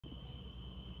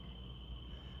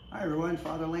Hi everyone,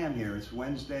 Father Lamb here. It's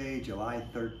Wednesday, July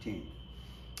 13th.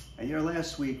 And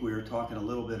last week we were talking a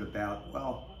little bit about,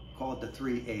 well, call it the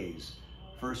 3 A's.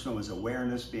 First one was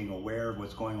awareness, being aware of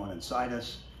what's going on inside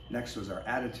us. Next was our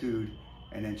attitude,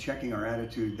 and then checking our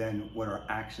attitude, then what our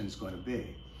action's going to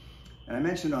be. And I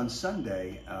mentioned on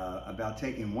Sunday about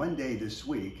taking one day this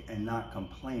week and not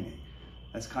complaining.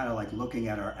 That's kind of like looking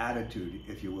at our attitude,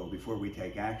 if you will, before we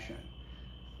take action.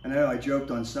 And I know I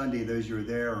joked on Sunday, those who were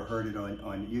there or heard it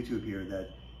on YouTube here, that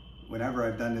whenever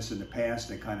I've done this in the past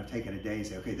and kind of taken a day and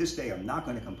say, okay, this day I'm not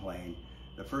going to complain,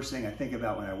 the first thing I think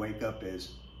about when I wake up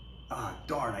is,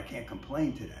 darn, I can't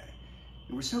complain today.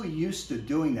 And we're so used to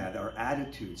doing that, our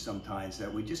attitude sometimes,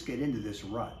 that we just get into this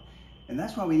rut. And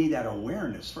that's why we need that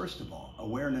awareness, first of all.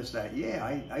 Awareness that, yeah,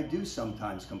 I do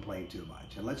sometimes complain too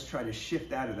much. And let's try to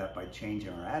shift out of that by changing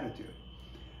our attitude.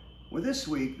 Well,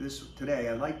 today,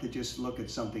 I'd like to just look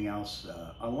at something else,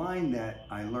 a line that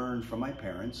I learned from my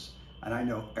parents, and I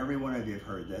know every one of you have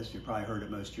heard this. You've probably heard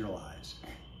it most of your lives.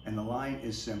 And the line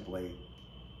is simply,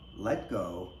 let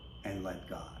go and let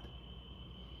God.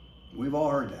 We've all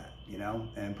heard that,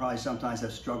 and probably sometimes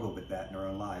have struggled with that in our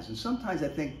own lives. And sometimes I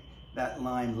think that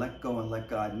line, let go and let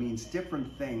God, means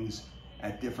different things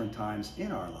at different times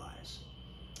in our lives.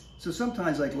 So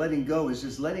sometimes like letting go is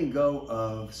just letting go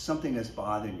of something that's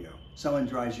bothering you. Someone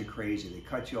drives you crazy, they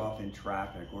cut you off in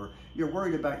traffic, or you're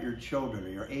worried about your children or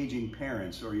your aging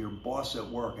parents or your boss at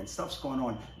work, and stuff's going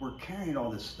on. We're carrying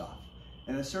all this stuff.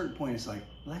 And at a certain point, it's like,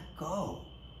 let go.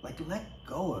 Let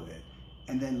go of it.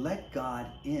 And then let God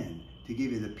in to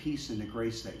give you the peace and the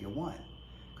grace that you want.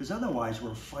 Because otherwise,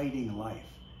 we're fighting life.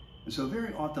 And so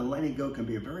very often, letting go can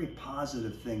be a very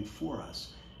positive thing for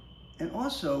us. And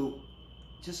also,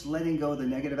 just letting go of the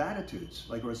negative attitudes,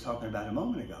 like I was talking about a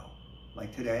moment ago.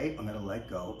 Like today, I'm going to let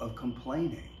go of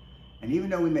complaining. And even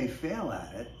though we may fail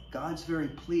at it, God's very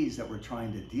pleased that we're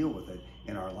trying to deal with it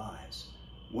in our lives.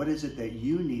 What is it that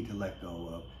you need to let go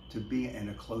of to be in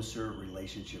a closer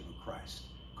relationship with Christ?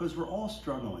 Because we're all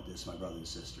struggling with this, my brothers and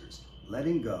sisters.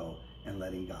 Letting go and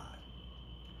letting God.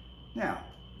 Now,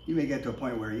 you may get to a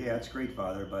point where, yeah, it's great,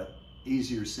 Father, but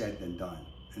easier said than done.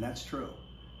 And that's true.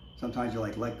 Sometimes you're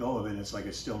like, let go of it, and it's like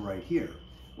it's still right here.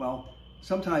 Well,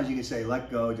 sometimes you can say,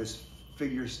 let go, just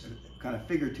kind of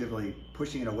figuratively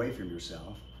pushing it away from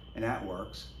yourself, and that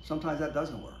works. Sometimes that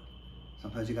doesn't work.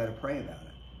 Sometimes you got to pray about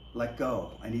it. Let go.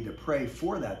 I need to pray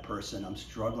for that person I'm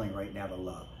struggling right now to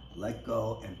love. Let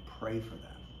go and pray for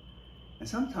them. And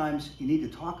sometimes you need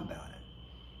to talk about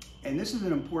it. And this is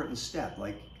an important step,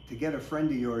 like to get a friend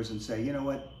of yours and say, you know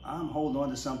what, I'm holding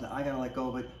on to something, I got to let go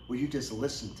of it. Will you just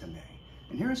listen to me?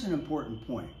 And here's an important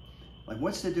point. Like,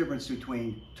 what's the difference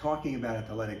between talking about it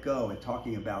to let it go and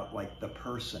talking about like the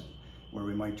person, where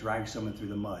we might drag someone through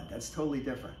the mud? That's totally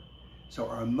different. So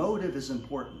our motive is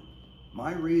important.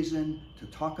 My reason to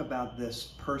talk about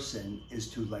this person is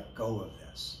to let go of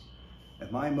this.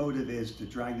 If my motive is to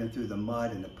drag them through the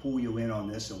mud and to pull you in on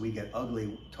this and we get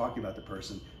ugly talking about the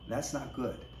person, that's not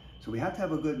good. So we have to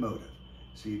have a good motive.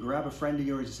 So you grab a friend of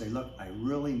yours and say, look, I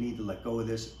really need to let go of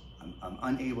this. I'm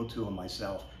unable to on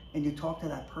myself. And you talk to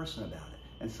that person about it.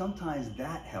 And sometimes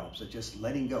that helps, at just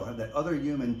letting go. Have that other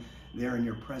human there in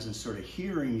your presence sort of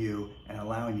hearing you and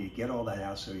allowing you to get all that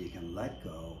out so you can let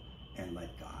go and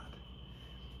let God.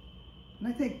 And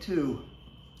I think too,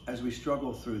 as we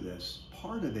struggle through this,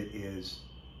 part of it is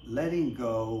letting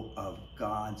go of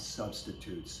God's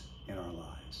substitutes in our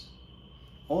lives.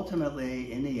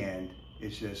 Ultimately, in the end,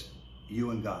 it's just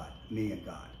you and God, me and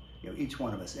God. Each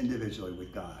one of us individually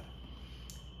with God.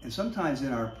 And sometimes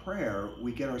in our prayer,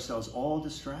 we get ourselves all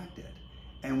distracted.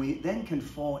 And we then can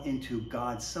fall into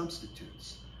God's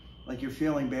substitutes. Like you're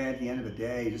feeling bad at the end of a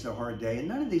day, just a hard day. And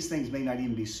none of these things may not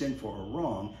even be sinful or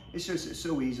wrong. It's just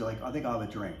so easy, like, I think I'll have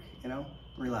a drink,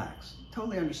 relax.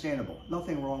 Totally understandable.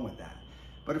 Nothing wrong with that.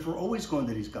 But if we're always going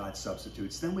to these God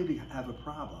substitutes, then we have a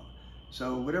problem.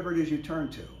 So whatever it is you turn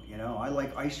to, I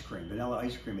like ice cream, vanilla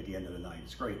ice cream at the end of the night.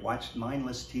 It's great. Watch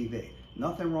mindless TV.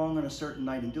 Nothing wrong on a certain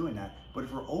night in doing that. But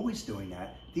if we're always doing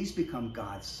that, these become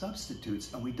God's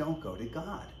substitutes and we don't go to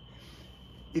God.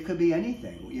 It could be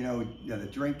anything, the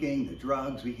drinking, the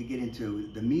drugs, we could get into,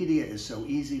 the media is so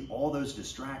easy, all those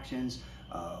distractions,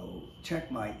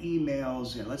 check my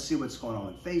emails, let's see what's going on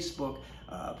on Facebook,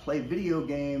 play video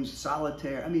games,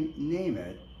 solitaire, name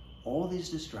it. All these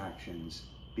distractions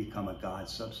become a God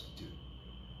substitute.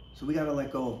 So we got to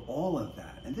let go of all of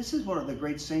that. And this is what the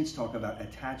great saints talk about,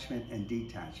 attachment and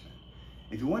detachment.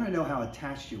 If you want to know how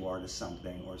attached you are to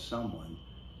something or someone,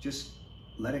 just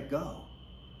let it go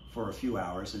for a few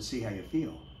hours and see how you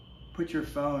feel. put your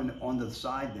phone on the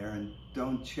side there and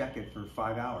don't check it for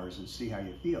 5 hours and see how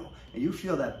you feel. And you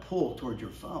feel that pull toward your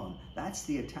phone. That's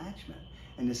the attachment.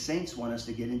 And the saints want us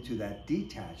to get into that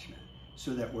detachment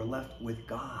so that we're left with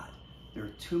God. There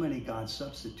are too many God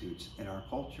substitutes in our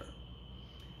culture.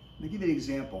 Let me give you an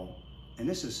example. And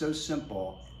this is so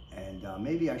simple. And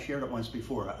maybe I shared it once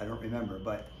before. I don't remember.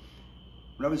 But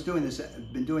when I was doing this,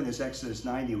 I've been doing this Exodus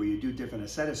 90 where you do different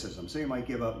asceticism. So you might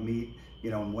give up meat,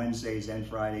 on Wednesdays and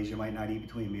Fridays. You might not eat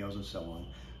between meals and so on.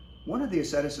 One of the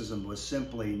asceticism was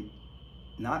simply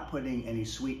not putting any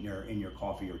sweetener in your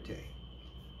coffee or tea.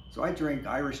 So I drink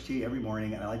Irish tea every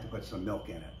morning, and I like to put some milk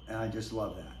in it. And I just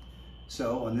love that.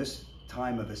 So on this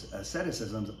time of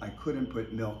asceticism, I couldn't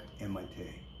put milk in my tea.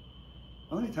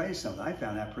 Well, let me tell you something. I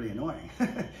found that pretty annoying.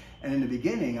 And in the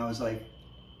beginning, I was like,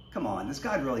 come on, does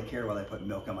God really care whether I put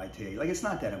milk in my tea? Like, it's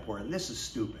not that important. This is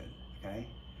stupid, okay?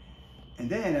 And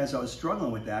then as I was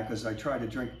struggling with that, because I tried to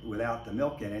drink without the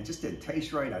milk in it, it just didn't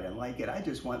taste right. I didn't like it. I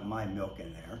just want my milk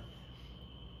in there.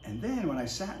 And then when I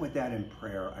sat with that in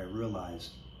prayer, I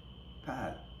realized,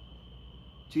 Pat,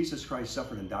 Jesus Christ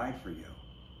suffered and died for you,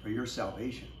 for your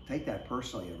salvation. Take that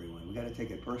personally, everyone. We got to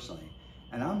take it personally.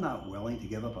 And I'm not willing to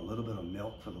give up a little bit of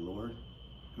milk for the Lord.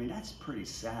 I mean, that's pretty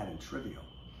sad and trivial.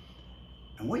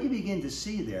 And what you begin to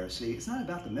see there, it's not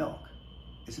about the milk.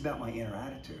 It's about my inner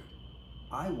attitude.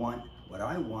 I want what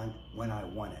I want when I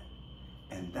want it.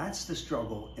 And that's the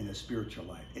struggle in the spiritual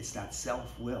life. It's that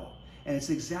self-will. And it's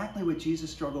exactly what Jesus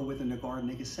struggled with in the Garden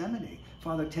of Gethsemane.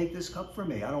 Father, take this cup from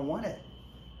me. I don't want it.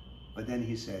 But then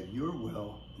he said, your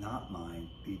will, not mine,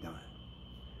 be done.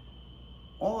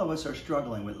 All of us are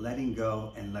struggling with letting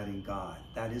go and letting God.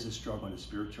 That is a struggle in the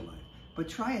spiritual life. But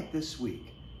try it this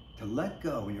week to let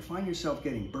go. When you find yourself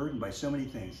getting burdened by so many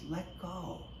things, let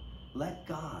go. Let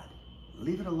God.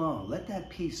 Leave it alone. Let that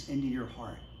peace into your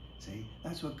heart. See,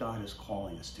 that's what God is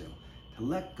calling us to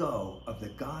let go of the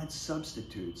God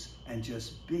substitutes and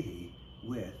just be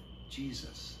with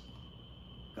Jesus.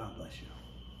 God bless you.